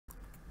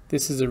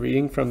This is a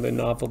reading from the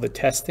novel The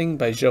Testing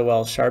by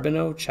Joelle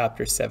Charbonneau,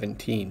 Chapter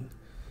 17.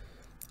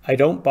 I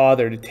don't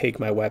bother to take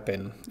my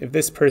weapon. If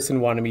this person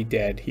wanted me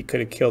dead, he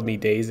could have killed me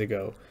days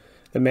ago.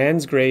 The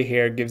man's gray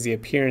hair gives the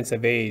appearance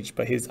of age,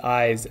 but his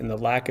eyes and the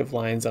lack of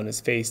lines on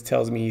his face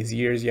tells me he's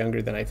years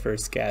younger than I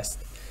first guessed.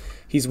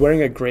 He's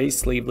wearing a gray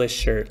sleeveless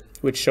shirt,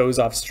 which shows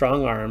off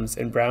strong arms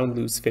and brown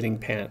loose-fitting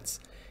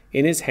pants.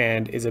 In his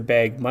hand is a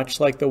bag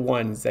much like the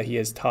ones that he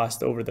has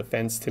tossed over the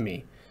fence to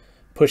me.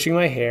 Pushing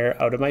my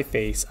hair out of my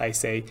face, I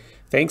say,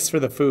 "Thanks for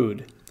the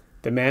food."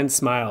 The man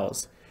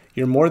smiles.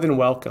 "You're more than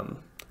welcome."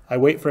 I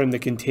wait for him to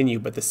continue,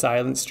 but the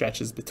silence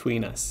stretches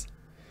between us.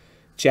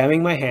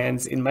 Jamming my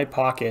hands in my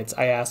pockets,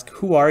 I ask,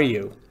 "Who are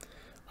you?"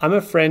 "I'm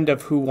a friend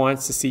of who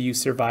wants to see you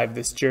survive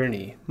this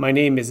journey. My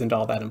name isn't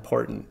all that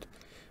important."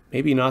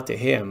 Maybe not to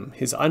him.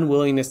 His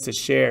unwillingness to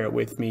share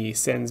with me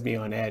sends me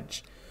on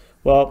edge.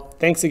 "Well,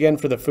 thanks again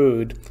for the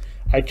food."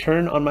 I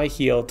turn on my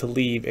heel to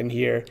leave and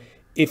hear,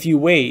 "If you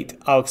wait,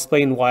 I'll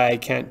explain why I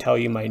can't tell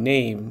you my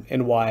name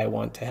and why I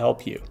want to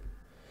help you."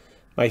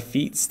 My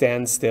feet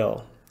stand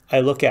still. I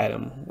look at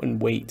him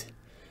and wait.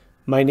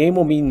 My name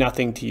will mean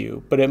nothing to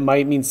you, but it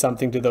might mean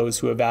something to those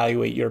who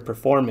evaluate your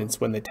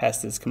performance when the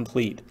test is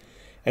complete.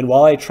 And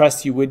while I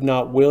trust you would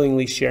not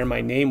willingly share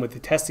my name with the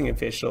testing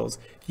officials,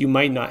 you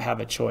might not have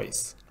a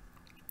choice.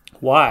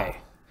 Why?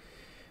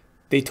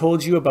 They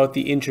told you about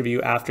the interview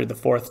after the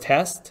fourth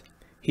test?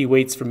 He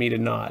waits for me to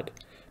nod.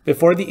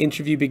 Before the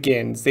interview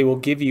begins, they will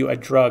give you a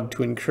drug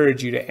to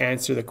encourage you to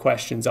answer the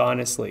questions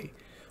honestly,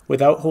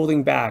 without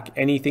holding back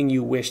anything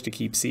you wish to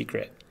keep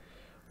secret.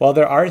 While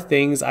there are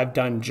things I've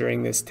done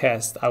during this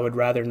test I would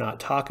rather not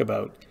talk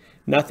about,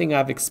 nothing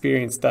I've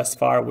experienced thus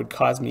far would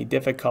cause me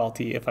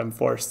difficulty if I'm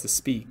forced to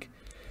speak.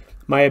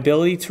 My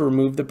ability to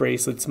remove the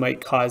bracelets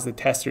might cause the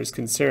testers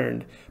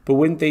concerned, but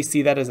wouldn't they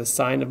see that as a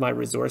sign of my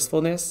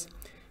resourcefulness?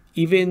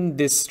 Even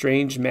this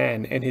strange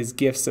man and his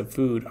gifts of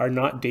food are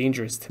not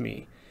dangerous to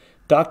me.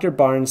 Dr.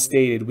 Barnes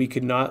stated we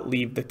could not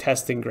leave the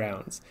testing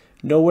grounds.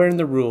 Nowhere in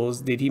the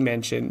rules did he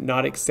mention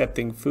not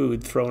accepting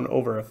food thrown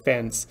over a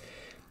fence.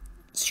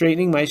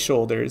 Straightening my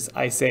shoulders,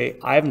 I say,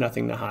 "I have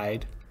nothing to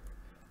hide."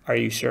 "Are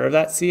you sure of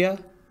that,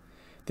 Sia?"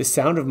 The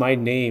sound of my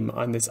name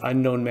on this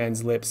unknown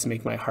man's lips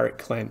make my heart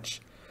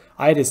clench.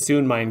 I had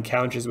assumed my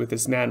encounters with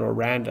this man were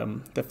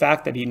random. The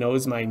fact that he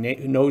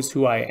knows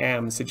who I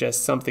am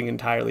suggests something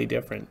entirely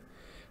different.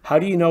 "How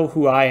do you know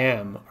who I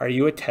am? Are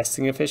you a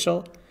testing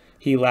official?"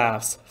 He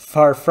laughs.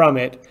 "Far from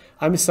it.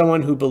 I'm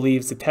someone who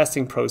believes the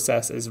testing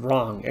process is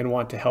wrong and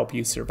want to help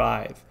you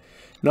survive.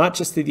 Not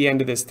just to the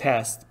end of this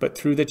test, but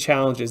through the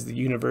challenges the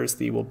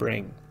university will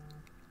bring.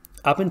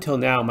 Up until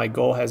now, my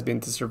goal has been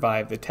to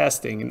survive the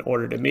testing in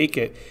order to make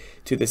it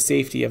to the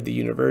safety of the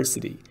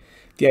university.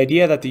 The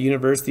idea that the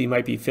university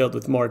might be filled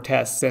with more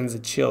tests sends a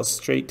chill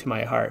straight to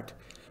my heart.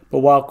 But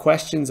while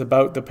questions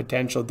about the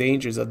potential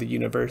dangers of the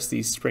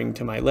university spring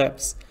to my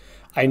lips,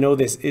 I know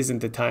this isn't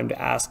the time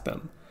to ask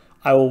them.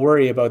 I will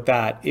worry about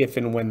that if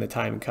and when the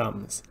time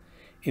comes.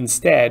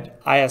 Instead,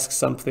 I ask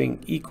something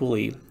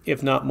equally,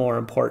 if not more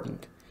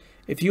important.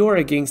 If you are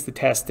against the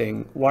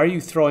testing, why are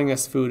you throwing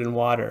us food and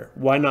water?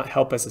 Why not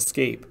help us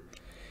escape?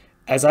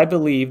 As I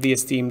believe the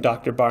esteemed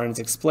Dr. Barnes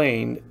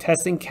explained,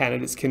 testing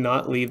candidates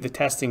cannot leave the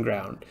testing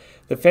ground.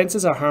 The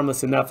fences are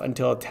harmless enough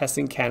until a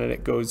testing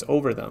candidate goes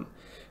over them.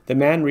 The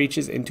man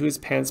reaches into his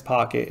pants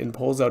pocket and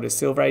pulls out a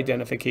silver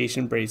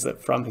identification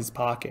bracelet from his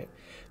pocket.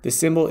 The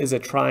symbol is a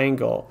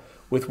triangle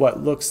with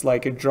what looks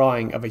like a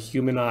drawing of a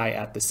human eye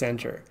at the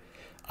center.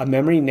 A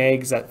memory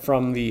nags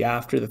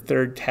after the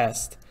third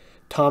test.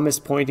 Thomas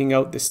pointing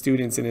out the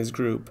students in his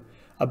group.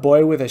 A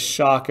boy with a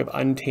shock of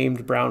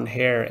untamed brown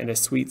hair and a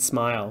sweet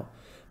smile.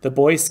 The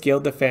boy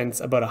scaled the fence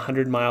about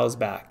 100 miles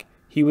back.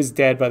 He was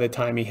dead by the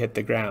time he hit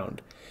the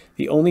ground.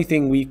 The only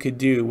thing we could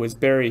do was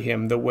bury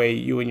him the way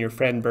you and your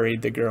friend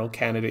buried the girl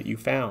candidate you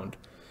found.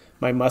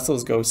 My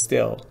muscles go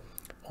still.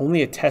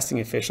 Only a testing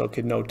official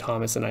could know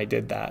Thomas and I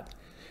did that.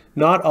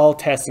 Not all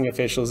testing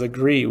officials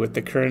agree with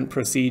the current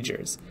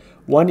procedures.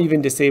 One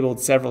even disabled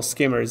several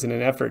skimmers in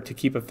an effort to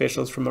keep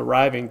officials from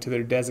arriving to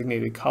their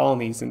designated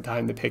colonies in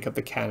time to pick up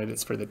the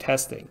candidates for the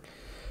testing.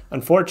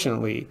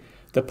 Unfortunately,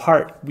 the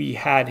part we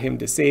had him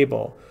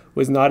disable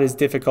was not as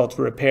difficult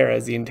to repair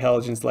as the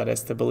intelligence led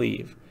us to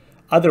believe.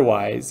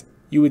 Otherwise,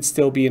 you would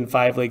still be in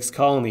Five Lakes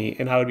Colony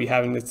and I would be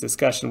having this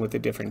discussion with a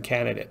different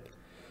candidate.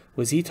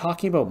 Was he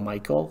talking about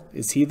Michael?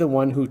 Is he the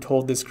one who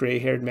told this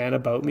gray-haired man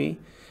about me?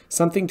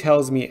 Something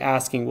tells me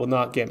asking will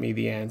not get me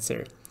the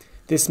answer.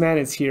 This man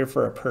is here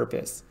for a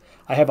purpose.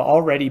 I have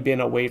already been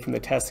away from the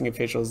testing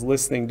officials'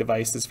 listening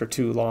devices for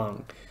too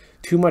long.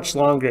 Too much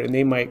longer and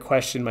they might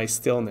question my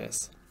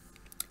stillness.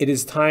 It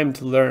is time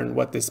to learn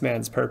what this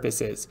man's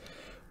purpose is.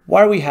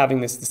 Why are we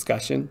having this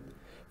discussion?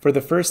 For the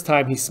first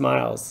time he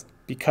smiles.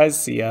 Because,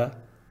 Sia,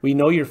 we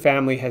know your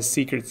family has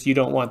secrets you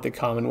don't want the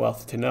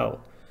Commonwealth to know.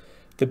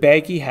 The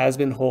bag he has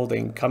been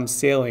holding comes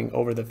sailing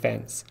over the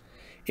fence.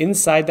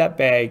 Inside that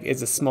bag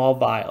is a small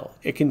vial.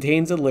 It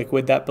contains a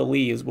liquid that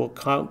believes will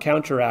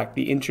counteract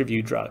the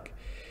interview drug.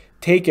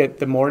 Take it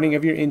the morning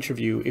of your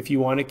interview if you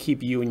want to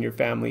keep you and your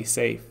family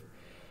safe.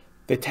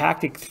 The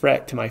tactic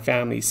threat to my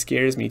family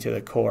scares me to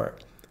the core,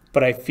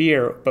 but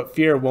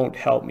fear won't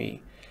help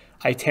me.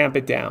 I tamp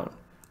it down.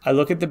 I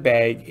look at the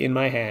bag in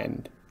my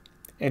hand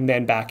and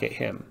then back at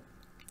him.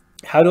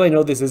 How do I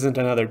know this isn't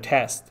another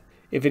test?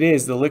 If it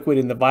is, the liquid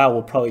in the vial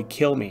will probably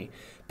kill me.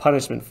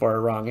 Punishment for a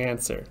wrong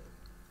answer.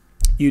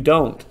 You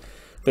don't.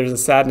 There's a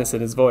sadness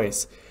in his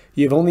voice.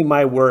 You have only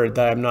my word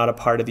that I am not a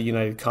part of the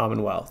United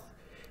Commonwealth.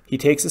 He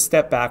takes a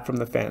step back from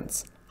the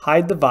fence.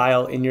 Hide the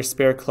vial in your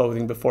spare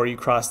clothing before you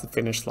cross the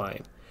finish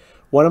line.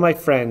 One of my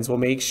friends will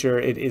make sure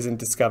it isn't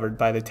discovered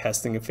by the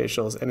testing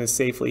officials and is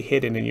safely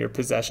hidden in your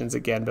possessions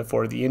again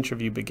before the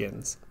interview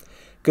begins.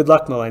 Good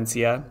luck,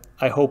 Malencia.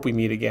 I hope we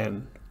meet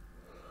again.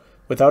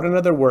 Without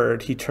another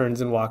word, he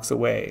turns and walks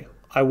away.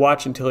 I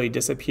watch until he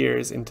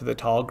disappears into the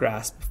tall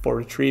grass before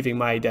retrieving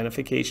my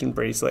identification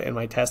bracelet and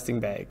my testing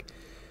bag.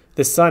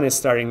 The sun is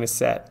starting to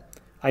set.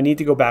 I need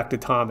to go back to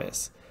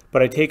Thomas,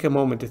 but I take a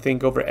moment to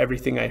think over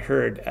everything I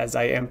heard as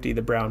I empty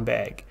the brown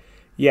bag.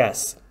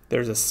 Yes,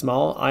 there's a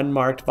small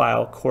unmarked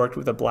vial corked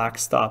with a black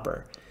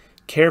stopper.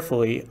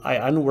 Carefully, I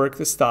unwork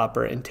the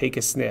stopper and take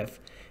a sniff.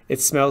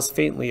 It smells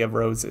faintly of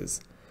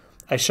roses.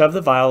 I shove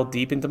the vial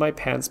deep into my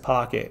pants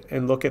pocket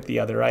and look at the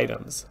other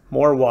items.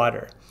 More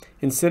water.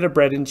 Instead of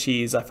bread and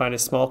cheese, I find a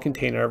small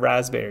container of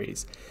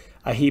raspberries,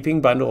 a heaping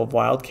bundle of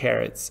wild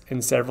carrots,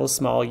 and several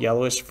small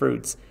yellowish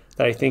fruits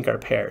that I think are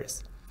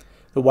pears.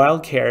 The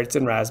wild carrots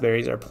and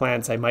raspberries are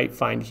plants I might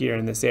find here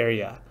in this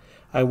area.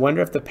 I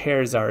wonder if the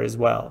pears are as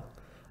well.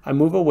 I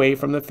move away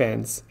from the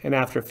fence, and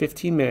after a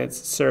 15-minute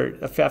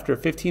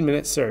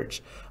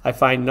search, I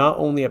find not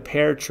only a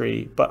pear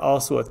tree, but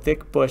also a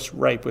thick bush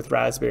ripe with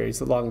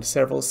raspberries along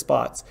several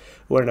spots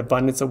where an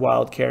abundance of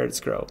wild carrots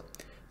grow.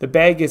 The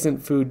bag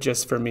isn't food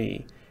just for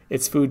me.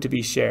 It's food to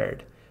be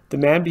shared. The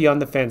man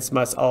beyond the fence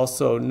must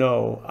also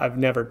know I've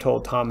never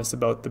told Thomas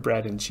about the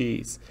bread and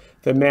cheese.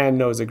 The man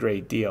knows a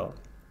great deal.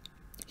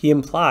 He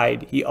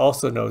implied he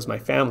also knows my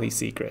family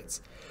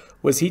secrets.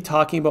 Was he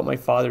talking about my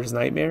father's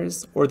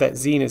nightmares, or that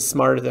Zine is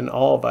smarter than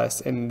all of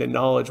us and the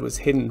knowledge was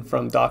hidden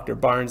from Dr.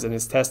 Barnes and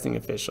his testing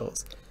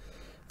officials?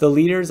 The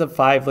leaders of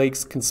Five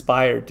Lakes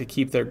conspired to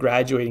keep their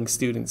graduating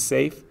students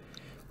safe.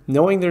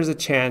 Knowing there's a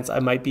chance I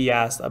might be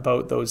asked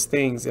about those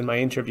things in my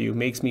interview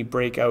makes me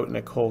break out in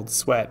a cold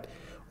sweat.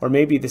 Or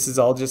maybe this is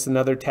all just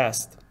another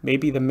test.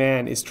 Maybe the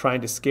man is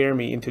trying to scare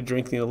me into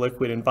drinking the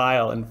liquid in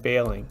vial and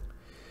failing.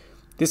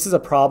 This is a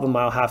problem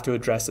I'll have to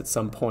address at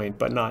some point,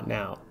 but not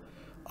now.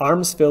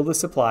 Arms filled with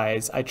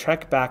supplies, I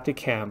trek back to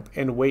camp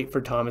and wait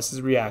for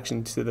Thomas's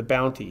reaction to the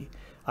bounty.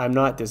 I'm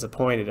not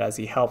disappointed as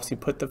he helps me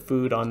put the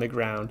food on the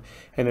ground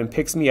and then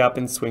picks me up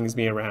and swings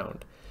me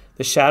around.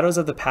 The shadows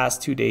of the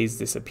past 2 days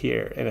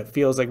disappear, and it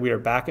feels like we are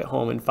back at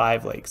home in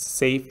Five Lakes,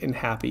 safe and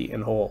happy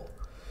and whole.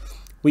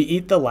 We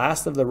eat the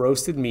last of the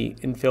roasted meat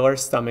and fill our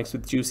stomachs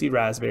with juicy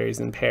raspberries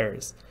and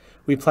pears.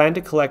 We plan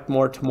to collect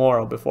more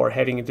tomorrow before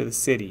heading into the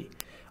city.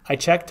 I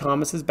check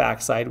Thomas's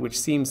backside, which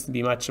seems to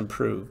be much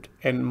improved,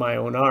 and my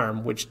own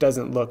arm, which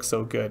doesn't look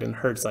so good and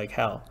hurts like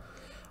hell.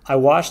 I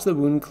wash the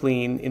wound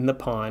clean in the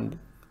pond,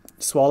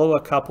 swallow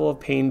a couple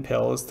of pain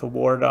pills to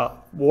ward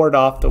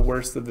off the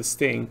worst of the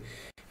sting,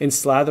 and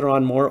slather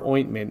on more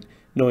ointment,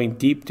 knowing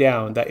deep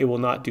down that it will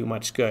not do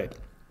much good.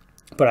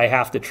 But I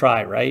have to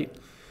try, right?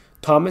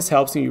 Thomas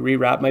helps me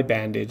rewrap my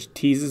bandage,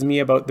 teases me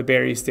about the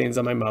berry stains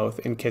on my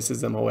mouth, and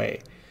kisses them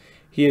away.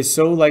 He is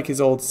so like his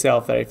old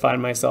self that I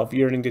find myself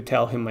yearning to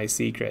tell him my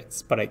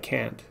secrets, but I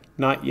can't.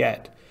 Not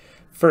yet.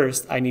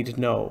 First, I need to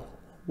know,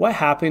 what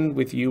happened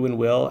with you and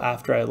Will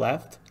after I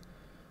left?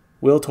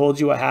 Will told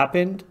you what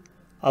happened?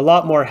 A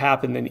lot more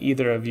happened than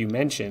either of you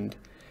mentioned.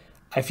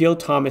 I feel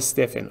Thomas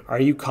stiffen. Are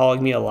you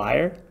calling me a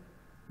liar?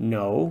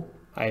 No,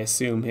 I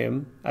assure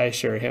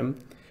him.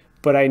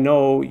 But I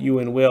know you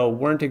and Will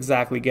weren't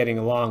exactly getting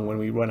along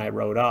when I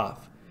rode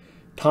off.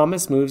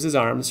 Thomas moves his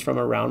arms from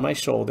around my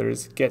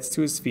shoulders, gets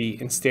to his feet,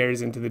 and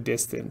stares into the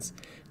distance,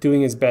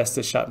 doing his best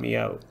to shut me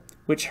out,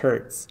 which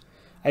hurts.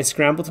 I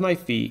scramble to my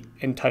feet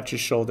and touch his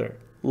shoulder.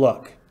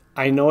 Look,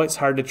 I know it's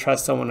hard to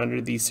trust someone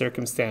under these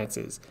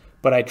circumstances,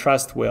 but I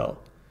trust Will.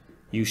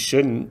 You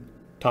shouldn't.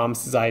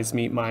 Thomas's eyes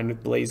meet mine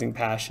with blazing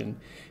passion.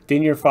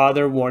 Didn't your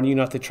father warn you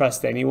not to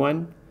trust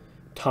anyone?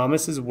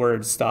 Thomas's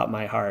words stop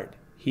my heart.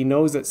 He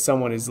knows that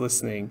someone is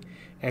listening,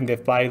 and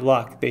if by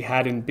luck they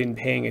hadn't been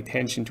paying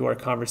attention to our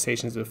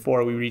conversations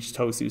before we reached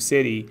Tosu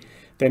City,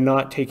 then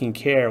not taking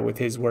care with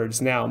his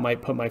words now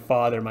might put my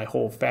father, my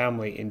whole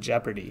family, in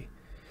jeopardy.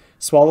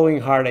 Swallowing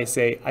hard, I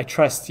say, I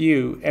trust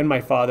you, and my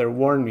father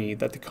warned me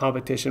that the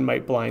competition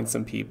might blind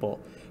some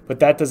people, but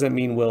that doesn't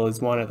mean Will is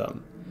one of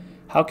them.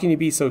 How can you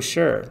be so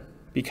sure?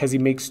 Because he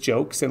makes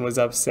jokes and was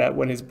upset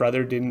when his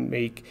brother didn't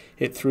make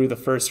it through the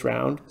first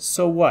round?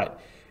 So what?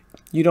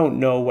 You don't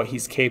know what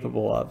he's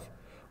capable of.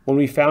 When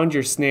we found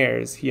your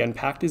snares, he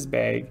unpacked his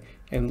bag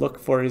and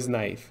looked for his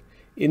knife.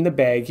 In the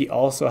bag, he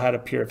also had a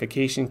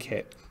purification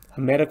kit,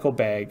 a medical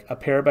bag, a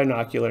pair of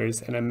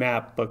binoculars, and a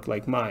map book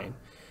like mine.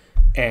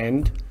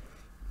 And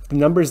the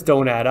numbers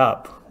don't add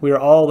up. We are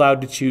all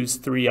allowed to choose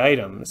 3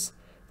 items.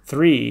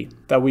 3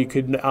 that we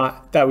could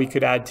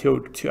add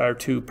to our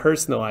 2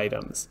 personal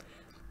items.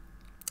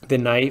 The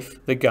knife,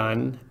 the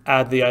gun,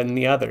 add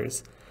the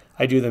others.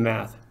 I do the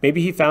math.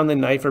 Maybe he found the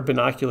knife or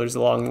binoculars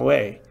along the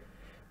way.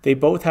 They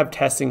both have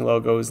testing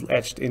logos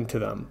etched into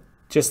them.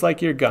 Just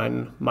like your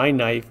gun, my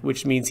knife,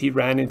 which means he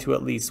ran into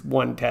at least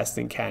one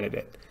testing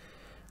candidate.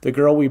 The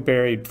girl we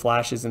buried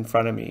flashes in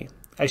front of me.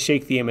 I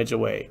shake the image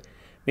away.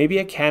 Maybe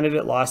a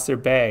candidate lost their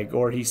bag,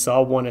 or he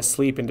saw one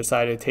asleep and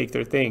decided to take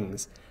their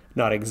things.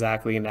 Not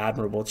exactly an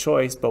admirable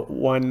choice, but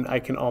one I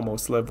can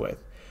almost live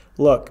with.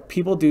 Look,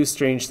 people do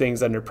strange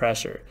things under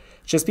pressure.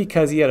 Just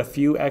because he had a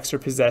few extra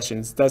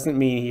possessions doesn't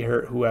mean he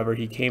hurt whoever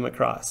he came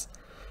across.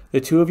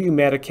 The 2 of you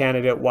met a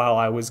candidate while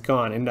I was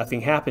gone and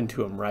nothing happened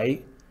to him,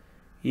 right?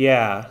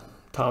 Yeah.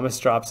 Thomas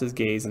drops his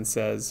gaze and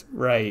says,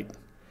 right.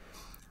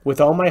 With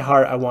all my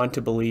heart I want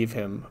to believe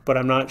him, but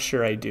I'm not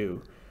sure I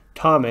do.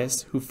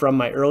 Thomas, who from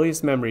my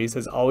earliest memories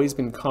has always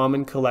been calm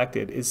and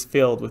collected, is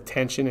filled with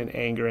tension and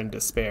anger and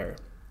despair.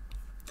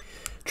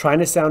 Trying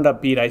to sound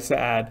upbeat, I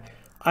add,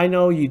 I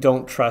know you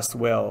don't trust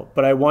Will,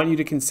 but I want you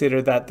to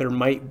consider that there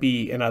might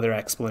be another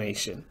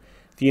explanation.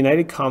 The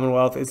United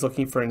Commonwealth is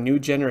looking for a new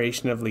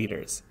generation of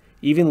leaders.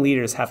 Even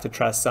leaders have to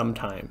trust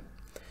sometime.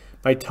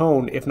 My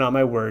tone, if not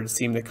my words,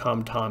 seem to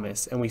calm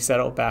Thomas, and we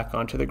settle back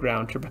onto the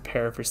ground to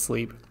prepare for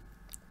sleep.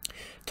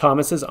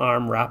 Thomas's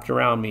arm wrapped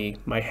around me,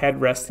 my head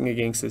resting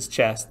against his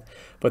chest,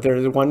 but there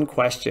is one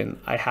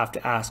question I have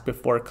to ask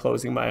before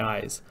closing my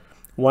eyes.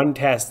 One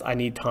test I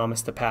need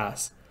Thomas to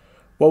pass.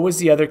 What was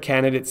the other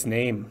candidate's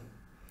name?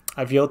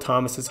 I feel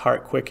Thomas's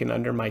heart quicken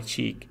under my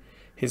cheek,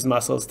 his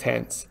muscles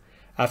tense.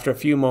 After a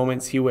few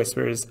moments, he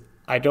whispers,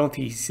 I don't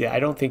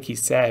think he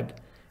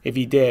said. If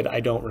he did, I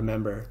don't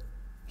remember.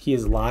 He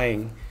is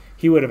lying.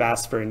 He would have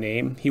asked for a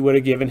name. He would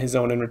have given his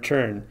own in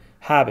return.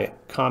 Habit,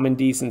 common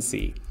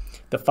decency.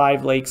 The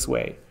 5 Lakes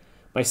way.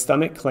 My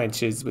stomach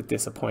clenches with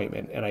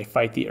disappointment, and I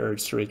fight the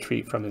urge to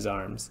retreat from his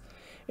arms.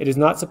 It is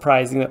not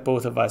surprising that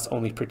both of us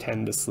only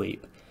pretend to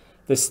sleep.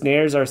 The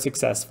snares are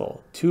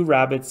successful. 2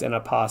 rabbits and a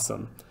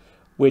possum,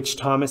 which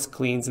Thomas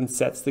cleans and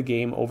sets the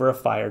game over a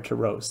fire to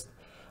roast.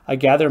 I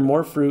gather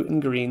more fruit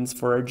and greens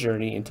for our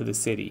journey into the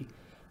city.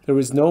 There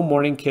was no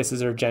morning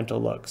kisses or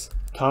gentle looks.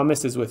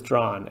 Thomas is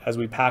withdrawn as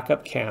we pack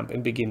up camp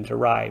and begin to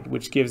ride,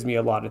 which gives me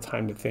a lot of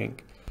time to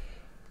think.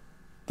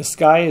 The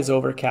sky is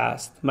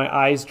overcast. My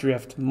eyes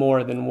drift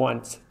more than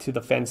once to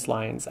the fence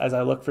lines as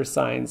I look for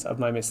signs of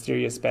my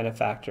mysterious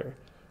benefactor.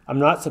 I'm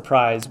not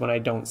surprised when I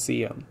don't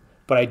see him,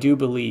 but I do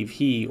believe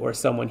he or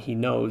someone he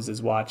knows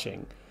is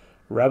watching.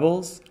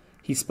 Rebels?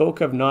 He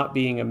spoke of not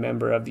being a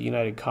member of the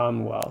United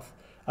Commonwealth,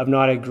 of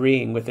not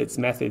agreeing with its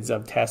methods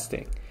of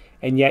testing,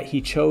 and yet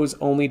he chose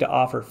only to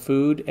offer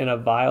food and a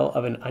vial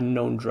of an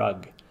unknown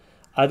drug.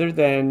 Other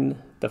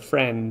than the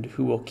friend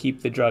who will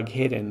keep the drug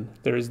hidden,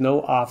 there is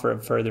no offer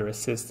of further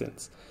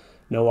assistance,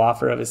 no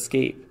offer of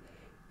escape.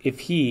 If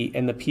he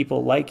and the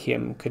people like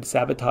him could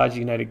sabotage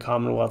United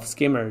Commonwealth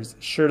skimmers,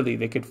 surely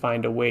they could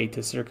find a way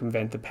to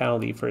circumvent the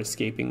penalty for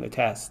escaping the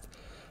test.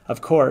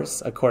 Of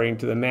course, according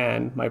to the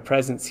man, my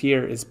presence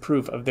here is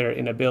proof of their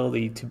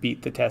inability to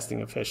beat the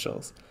testing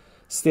officials.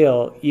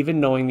 Still, even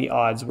knowing the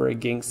odds were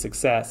against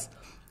success,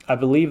 I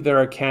believe there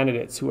are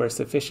candidates who are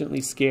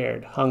sufficiently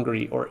scared,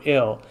 hungry, or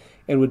ill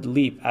and would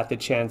leap at the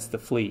chance to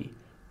flee.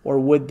 Or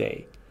would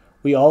they?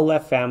 We all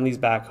left families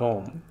back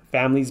home,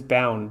 families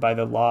bound by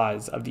the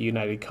laws of the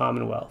United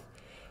Commonwealth.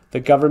 The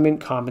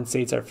government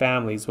compensates our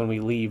families when we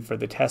leave for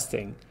the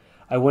testing.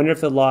 I wonder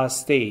if the law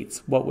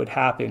states what would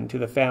happen to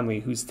the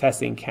family whose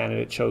testing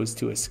candidate chose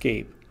to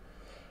escape.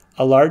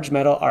 A large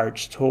metal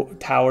arch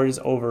towers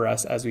over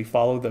us as we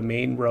follow the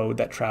main road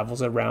that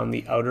travels around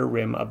the outer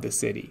rim of the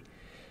city.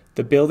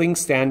 The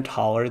buildings stand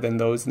taller than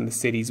those in the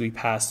cities we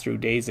passed through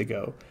days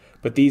ago,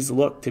 but these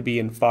look to be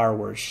in far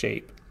worse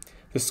shape.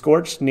 The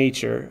scorched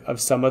nature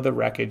of some of the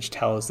wreckage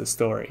tells the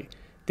story.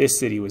 This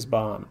city was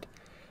bombed.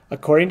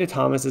 According to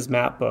Thomas's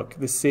map book,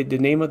 the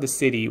name of the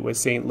city was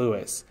St.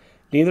 Louis.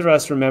 Neither of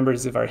us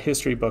remembers if our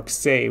history books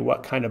say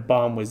what kind of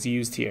bomb was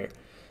used here.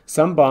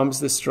 Some bombs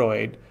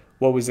destroyed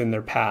what was in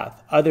their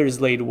path.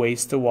 Others laid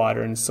waste to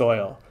water and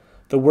soil.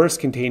 The worst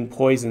contained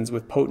poisons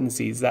with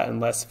potencies that,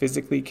 unless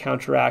physically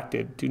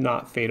counteracted, do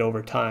not fade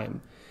over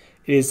time.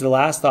 It is the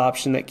last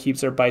option that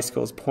keeps our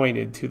bicycles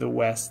pointed to the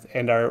west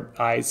and our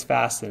eyes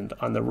fastened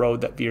on the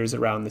road that veers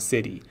around the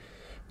city.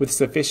 With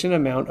sufficient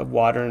amount of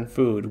water and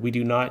food, we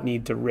do not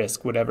need to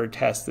risk whatever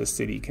test this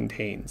city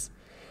contains.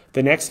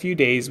 The next few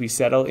days we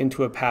settle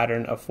into a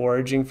pattern of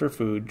foraging for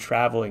food,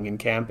 traveling, and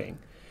camping.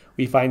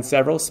 We find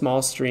several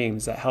small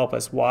streams that help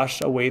us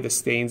wash away the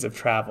stains of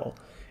travel,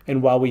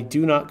 and while we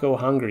do not go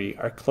hungry,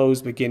 our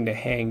clothes begin to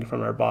hang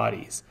from our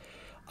bodies.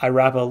 I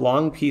wrap a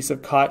long piece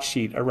of cot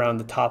sheet around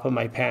the top of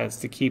my pants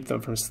to keep them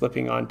from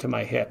slipping onto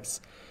my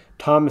hips.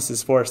 Thomas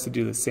is forced to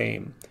do the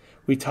same.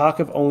 We talk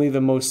of only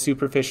the most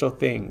superficial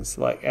things,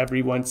 like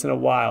every once in a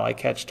while I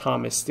catch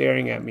Thomas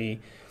staring at me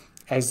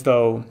as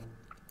though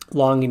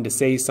longing to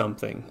say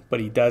something, but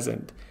he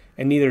doesn't,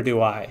 and neither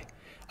do I.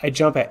 I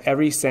jump at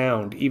every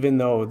sound, even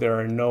though there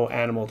are no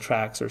animal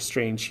tracks or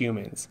strange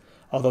humans.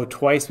 although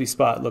twice we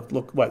spot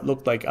what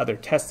looked like other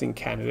testing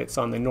candidates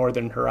on the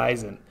northern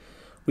horizon.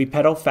 We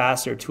pedal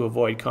faster to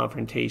avoid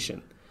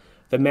confrontation.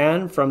 The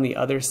man from the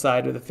other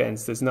side of the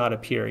fence does not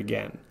appear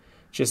again.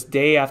 Just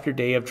day after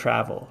day of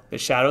travel, the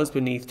shadows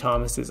beneath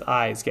Thomas's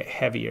eyes get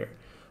heavier.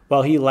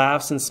 While he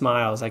laughs and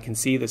smiles, I can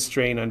see the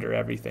strain under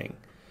everything.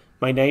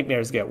 My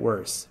nightmares get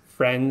worse.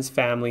 Friends,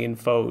 family, and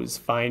foes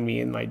find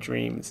me in my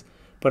dreams,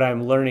 but I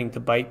am learning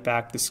to bite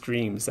back the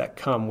screams that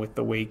come with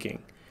the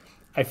waking.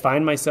 I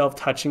find myself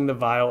touching the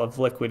vial of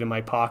liquid in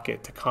my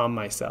pocket to calm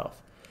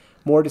myself.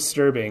 More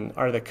disturbing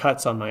are the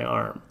cuts on my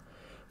arm.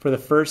 For the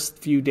first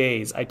few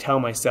days, I tell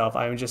myself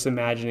I am just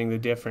imagining the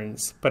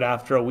difference, but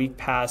after a week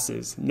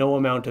passes, no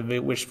amount of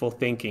wishful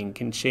thinking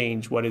can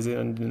change what is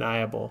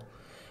undeniable.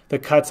 The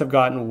cuts have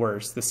gotten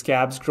worse. The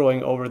scabs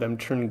growing over them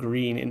turn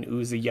green and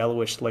ooze a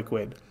yellowish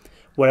liquid.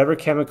 Whatever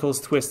chemicals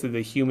twisted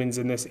the humans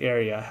in this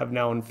area have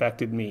now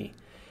infected me.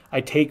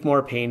 I take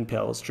more pain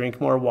pills,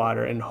 drink more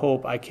water, and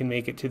hope I can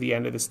make it to the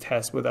end of this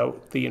test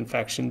without the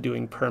infection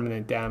doing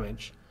permanent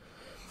damage.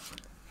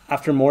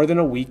 After more than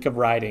a week of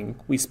riding,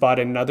 we spot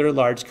another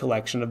large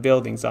collection of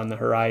buildings on the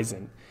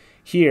horizon.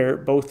 Here,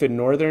 both the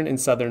northern and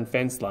southern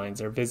fence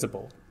lines are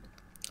visible.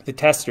 The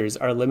testers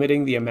are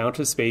limiting the amount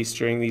of space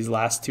during these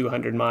last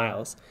 200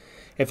 miles.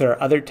 If there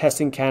are other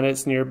testing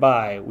candidates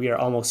nearby, we are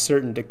almost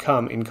certain to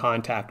come in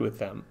contact with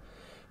them.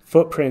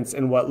 Footprints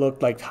and what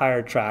looked like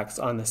tire tracks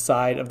on the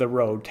side of the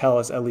road tell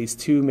us at least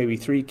 2, maybe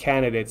 3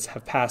 candidates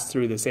have passed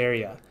through this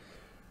area.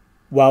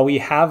 While we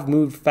have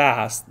moved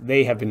fast,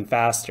 they have been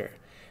faster.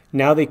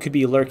 Now they could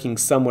be lurking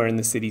somewhere in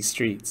the city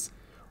streets.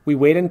 We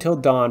wait until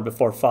dawn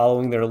before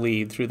following their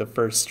lead through the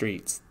first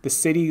streets. The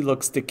city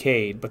looks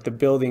decayed, but the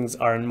buildings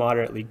are in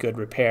moderately good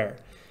repair,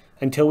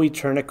 until we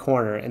turn a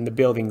corner and the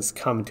buildings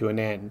come to an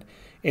end.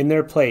 In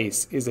their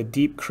place is a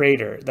deep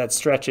crater that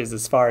stretches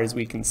as far as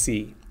we can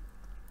see.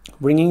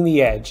 Ringing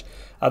the edge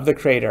of the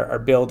crater are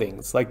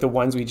buildings like the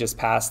ones we just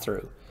passed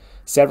through.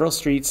 Several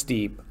streets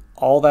deep,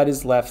 all that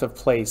is left of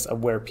place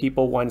of where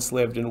people once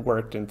lived and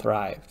worked and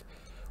thrived.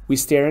 We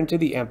stare into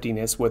the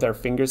emptiness with our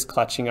fingers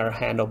clutching our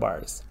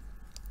handlebars.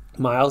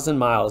 Miles and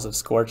miles of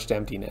scorched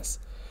emptiness.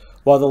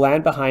 While the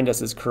land behind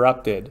us is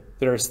corrupted,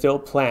 there are still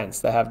plants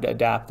that have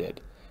adapted.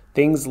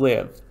 Things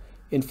live.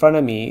 In front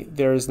of me,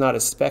 there is not a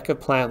speck of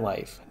plant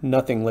life.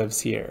 Nothing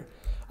lives here.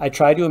 I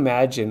try to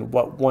imagine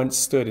what once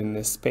stood in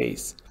this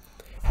space.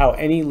 How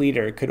any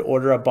leader could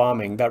order a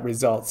bombing that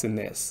results in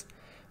this.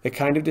 The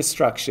kind of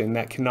destruction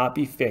that cannot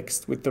be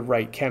fixed with the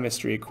right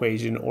chemistry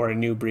equation or a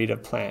new breed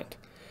of plant.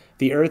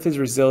 The earth is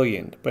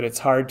resilient, but it's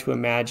hard to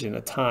imagine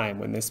a time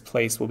when this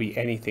place will be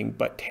anything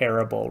but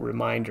terrible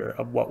reminder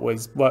of what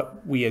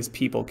we as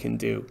people can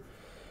do.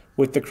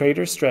 With the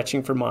crater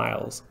stretching for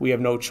miles, we have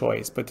no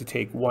choice but to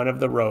take one of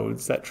the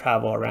roads that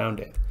travel around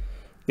it.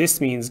 This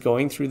means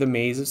going through the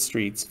maze of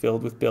streets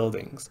filled with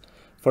buildings.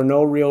 For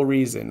no real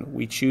reason,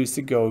 we choose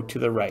to go to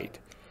the right,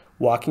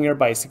 walking our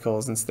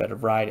bicycles instead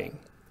of riding.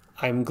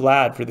 I am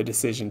glad for the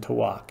decision to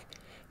walk.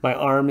 My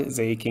arm is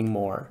aching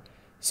more.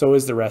 So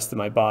is the rest of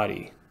my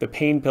body. The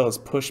pain pills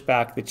push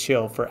back the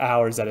chill for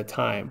hours at a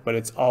time, but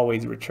it's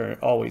always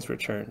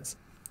returns.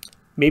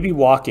 Maybe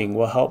walking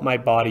will help my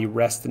body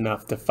rest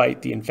enough to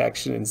fight the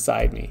infection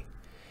inside me.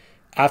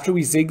 After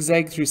we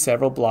zigzag through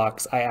several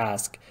blocks, I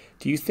ask,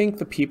 do you think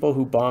the people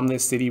who bombed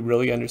this city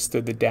really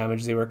understood the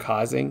damage they were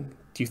causing?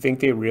 Do you think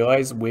they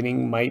realized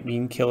winning might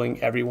mean killing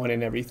everyone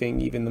and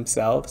everything, even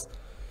themselves?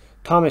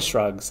 Thomas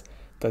shrugs.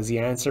 Does the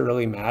answer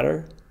really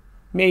matter?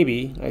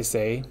 Maybe, I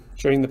say.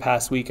 During the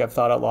past week, I've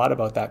thought a lot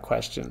about that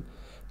question.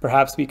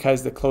 Perhaps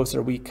because the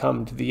closer we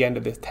come to the end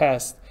of the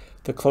test,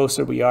 the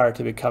closer we are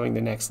to becoming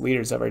the next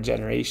leaders of our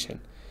generation.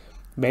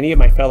 Many of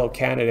my fellow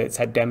candidates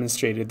had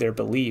demonstrated their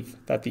belief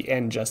that the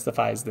end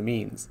justifies the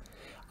means.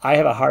 I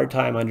have a hard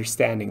time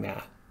understanding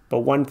that, but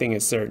one thing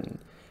is certain.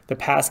 The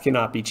past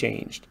cannot be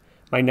changed.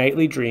 My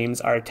nightly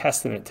dreams are a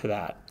testament to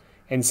that,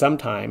 and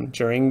sometime,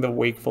 during the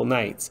wakeful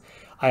nights,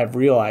 I have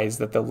realized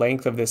that the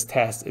length of this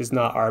test is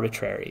not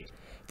arbitrary.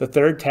 The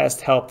third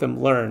test helped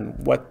them learn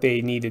what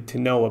they needed to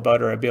know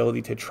about our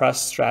ability to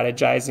trust,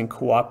 strategize, and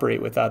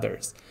cooperate with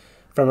others.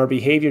 From our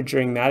behavior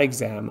during that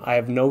exam, I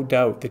have no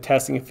doubt the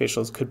testing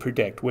officials could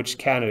predict which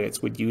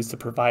candidates would use the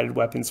provided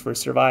weapons for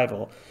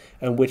survival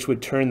and which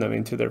would turn them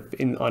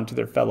onto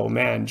their fellow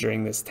man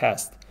during this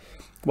test.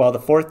 While the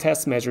fourth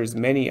test measures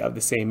many of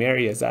the same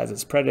areas as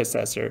its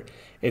predecessor,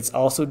 it's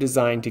also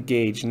designed to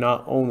gauge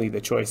not only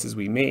the choices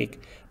we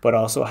make, but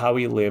also how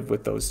we live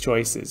with those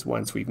choices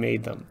once we've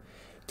made them.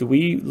 Do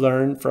we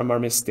learn from our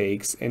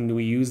mistakes, and do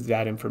we use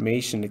that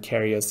information to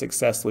carry us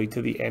successfully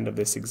to the end of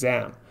this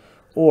exam?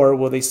 Or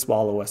will they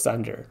swallow us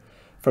under?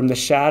 From the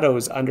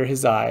shadows under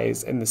his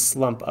eyes and the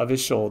slump of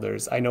his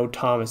shoulders, I know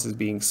Thomas is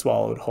being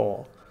swallowed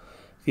whole.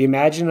 The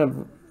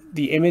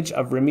image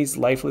of Remy's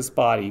lifeless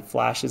body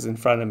flashes in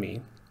front of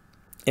me,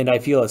 and I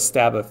feel a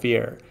stab of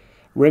fear.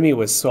 Remy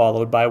was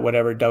swallowed by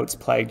whatever doubts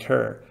plagued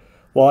her.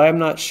 While I am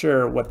not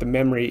sure what the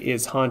memory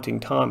is haunting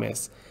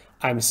Thomas,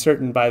 I am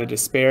certain by the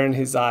despair in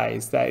his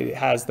eyes that it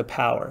has the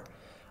power.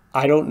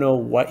 I don't know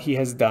what he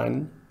has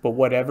done, but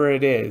whatever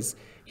it is,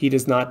 he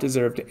does not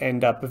deserve to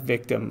end up a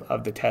victim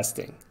of the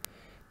testing.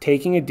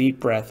 Taking a deep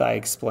breath, I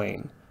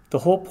explain. The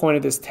whole point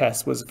of this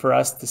test was for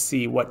us to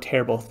see what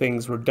terrible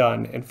things were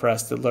done and for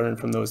us to learn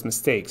from those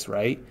mistakes,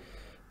 right?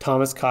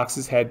 Thomas cocks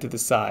his head to the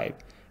side,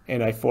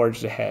 and I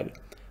forged ahead.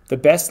 The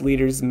best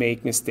leaders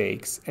make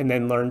mistakes and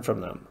then learn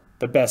from them.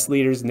 The best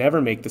leaders never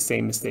make the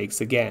same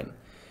mistakes again.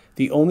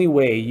 The only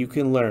way you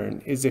can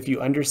learn is if you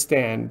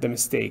understand the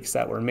mistakes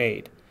that were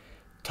made.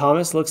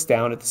 Thomas looks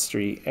down at the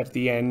street, at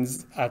the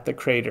ends at the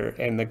crater,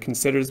 and then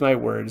considers my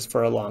words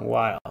for a long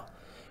while.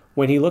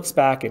 When he looks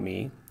back at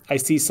me, I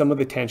see some of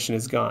the tension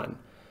is gone.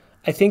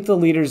 I think the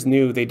leaders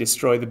knew they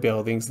destroy the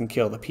buildings and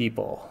kill the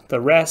people. The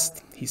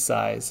rest, he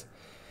sighs.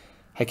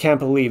 I can't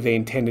believe they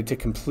intended to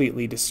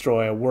completely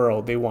destroy a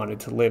world they wanted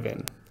to live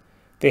in.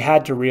 They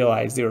had to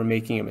realize they were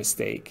making a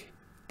mistake.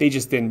 They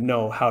just didn't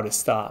know how to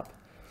stop.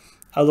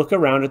 I look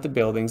around at the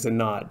buildings and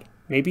nod.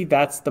 Maybe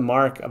that's the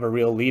mark of a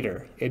real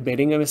leader.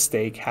 Admitting a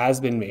mistake has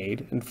been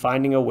made and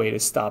finding a way to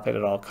stop it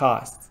at all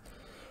costs.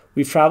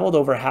 We've traveled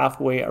over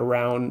halfway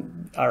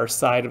around our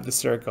side of the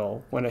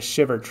circle when a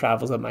shiver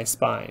travels up my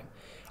spine.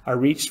 I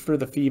reach for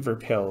the fever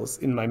pills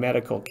in my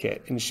medical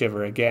kit and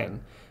shiver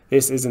again.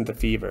 This isn't the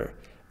fever.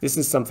 This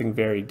is something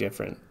very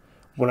different.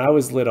 When I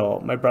was little,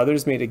 my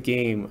brothers made a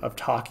game of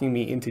talking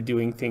me into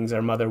doing things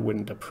our mother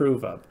wouldn't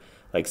approve of,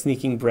 like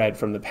sneaking bread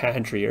from the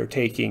pantry or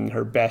taking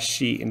her best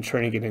sheet and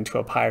turning it into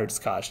a pirate's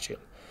costume.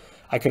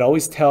 I could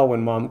always tell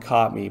when Mom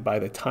caught me by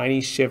the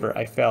tiny shiver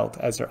I felt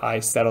as her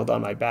eyes settled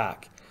on my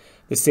back.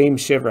 The same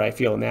shiver I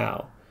feel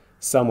now.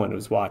 Someone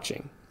was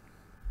watching.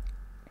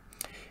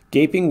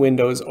 Gaping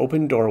windows,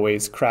 open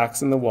doorways,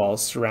 cracks in the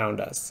walls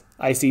surround us.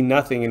 I see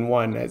nothing in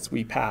one as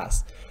we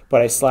pass,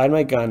 but I slide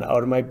my gun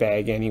out of my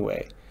bag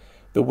anyway.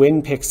 The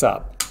wind picks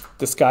up.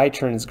 The sky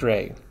turns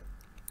gray.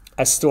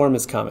 A storm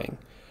is coming.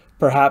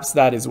 Perhaps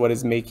that is what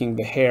is making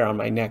the hair on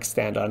my neck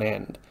stand on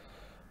end.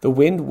 The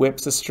wind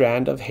whips a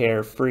strand of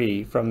hair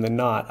free from the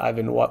knot I've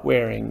been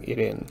wearing it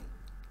in.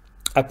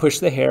 I push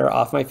the hair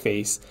off my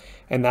face,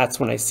 and that's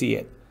when I see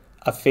it.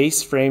 A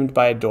face framed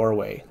by a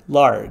doorway,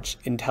 large,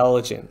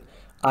 intelligent,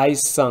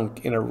 eyes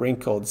sunk in a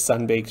wrinkled,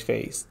 sun-baked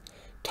face.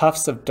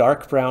 Tufts of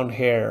dark brown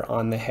hair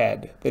on the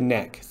head, the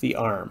neck, the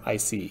arm, I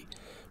see.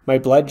 My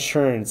blood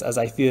churns as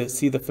I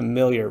see the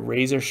familiar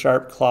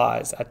razor-sharp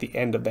claws at the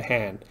end of the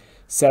hand,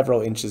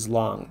 several inches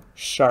long,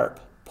 sharp,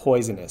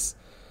 poisonous.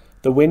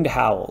 The wind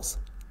howls.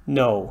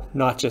 No,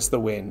 not just the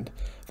wind.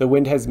 The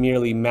wind has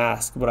merely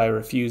masked what I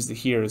refused to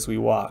hear as we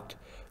walked.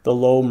 The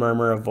low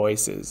murmur of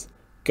voices,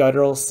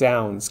 guttural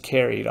sounds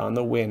carried on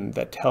the wind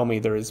that tell me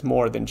there is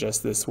more than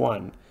just this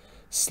one.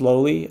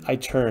 Slowly, I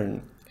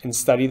turn and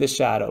study the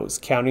shadows,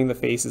 counting the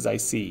faces I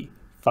see.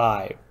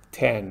 5,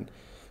 10,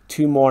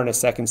 2 more in a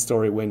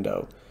second-story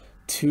window.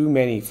 Too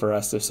many for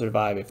us to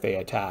survive if they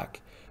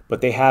attack.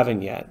 But they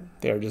haven't yet.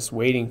 They are just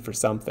waiting for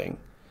something.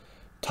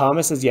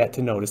 Thomas has yet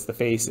to notice the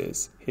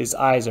faces. His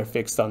eyes are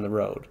fixed on the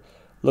road,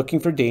 looking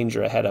for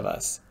danger ahead of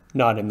us,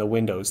 not in the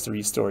windows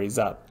 3 stories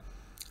up.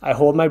 I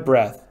hold my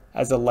breath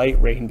as a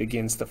light rain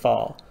begins to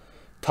fall.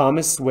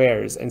 Thomas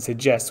swears and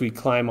suggests we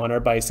climb on our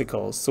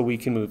bicycles so we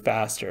can move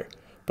faster,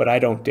 but I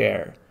don't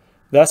dare.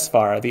 Thus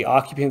far, the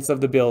occupants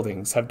of the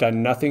buildings have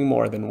done nothing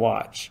more than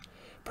watch.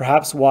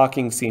 Perhaps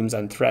walking seems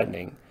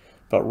unthreatening,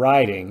 but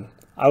riding,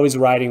 I was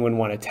riding when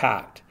one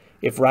attacked.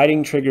 If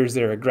riding triggers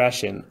their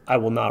aggression, I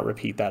will not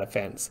repeat that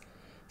offense.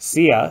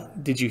 Sia,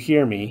 did you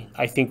hear me?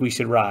 I think we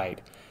should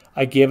ride.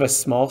 I give a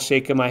small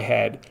shake of my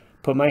head,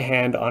 put my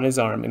hand on his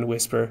arm and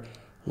whisper,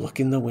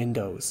 "Look in the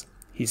windows."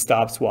 He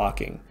stops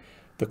walking.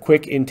 The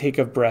quick intake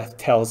of breath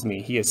tells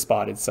me he has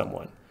spotted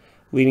someone.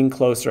 Leaning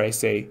closer, I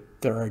say,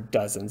 "There are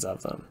dozens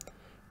of them."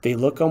 They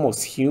look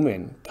almost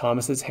human.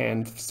 Thomas's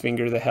hands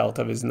finger the hilt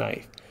of his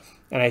knife,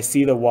 and I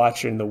see the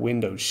watcher in the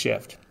windows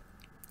shift.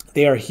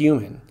 They are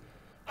human.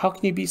 How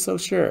can you be so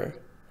sure?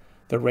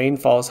 The rain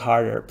falls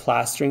harder,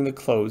 plastering the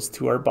clothes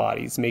to our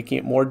bodies, making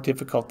it more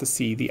difficult to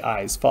see the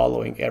eyes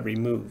following every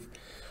move.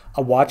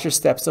 A watcher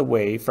steps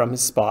away from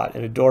his spot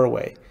in a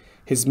doorway.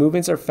 His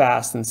movements are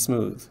fast and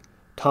smooth.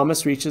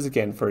 Thomas reaches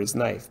again for his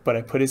knife, but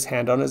I put his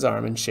hand on his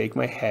arm and shake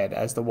my head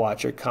as the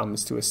watcher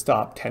comes to a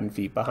stop 10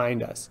 feet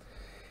behind us.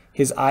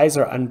 His eyes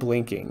are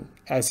unblinking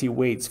as he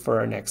waits for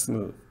our next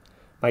move.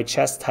 My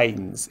chest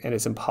tightens, and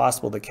it's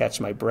impossible to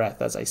catch my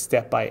breath as I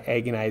step by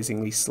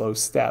agonizingly slow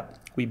step.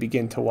 We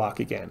begin to walk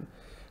again.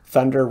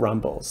 Thunder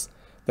rumbles.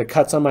 The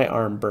cuts on my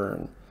arm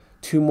burn.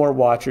 2 more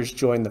watchers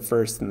join the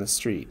first in the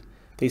street.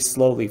 They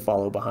slowly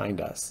follow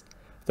behind us.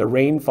 The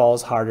rain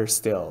falls harder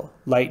still.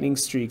 Lightning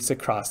streaks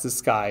across the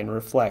sky and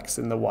reflects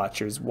in the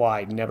watcher's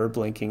wide,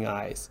 never-blinking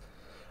eyes.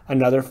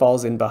 Another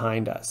falls in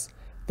behind us,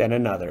 then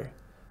another.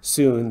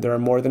 Soon there are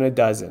more than a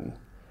dozen,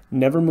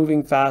 never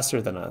moving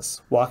faster than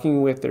us,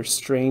 walking with their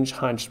strange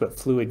hunched but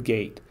fluid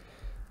gait.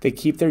 They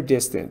keep their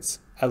distance,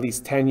 at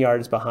least 10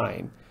 yards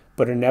behind,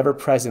 but are never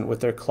present with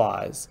their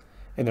claws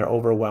and their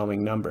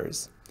overwhelming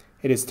numbers.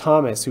 It is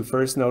Thomas who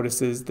first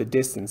notices the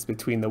distance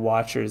between the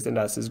watchers and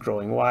us is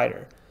growing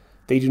wider.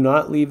 They do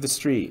not leave the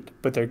street,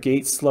 but their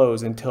gait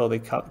slows until they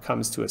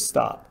comes to a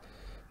stop.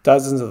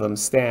 Dozens of them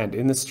stand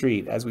in the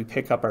street as we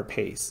pick up our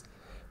pace.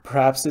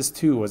 Perhaps this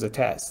too was a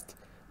test.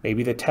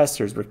 Maybe the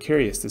testers were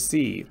curious to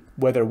see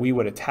whether we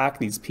would attack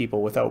these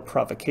people without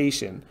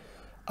provocation,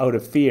 out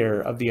of fear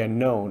of the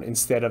unknown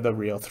instead of the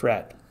real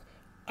threat.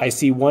 I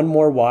see one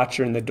more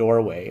watcher in the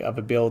doorway of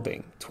a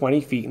building,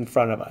 20 feet in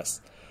front of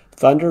us.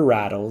 Thunder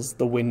rattles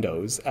the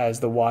windows as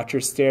the watcher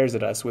stares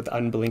at us with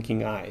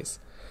unblinking eyes.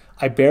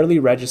 I barely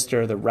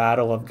register the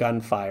rattle of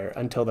gunfire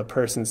until the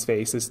person's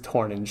face is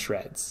torn in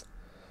shreds.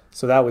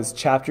 So that was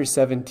chapter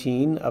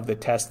 17 of The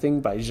Testing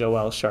by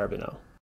Joelle Charbonneau.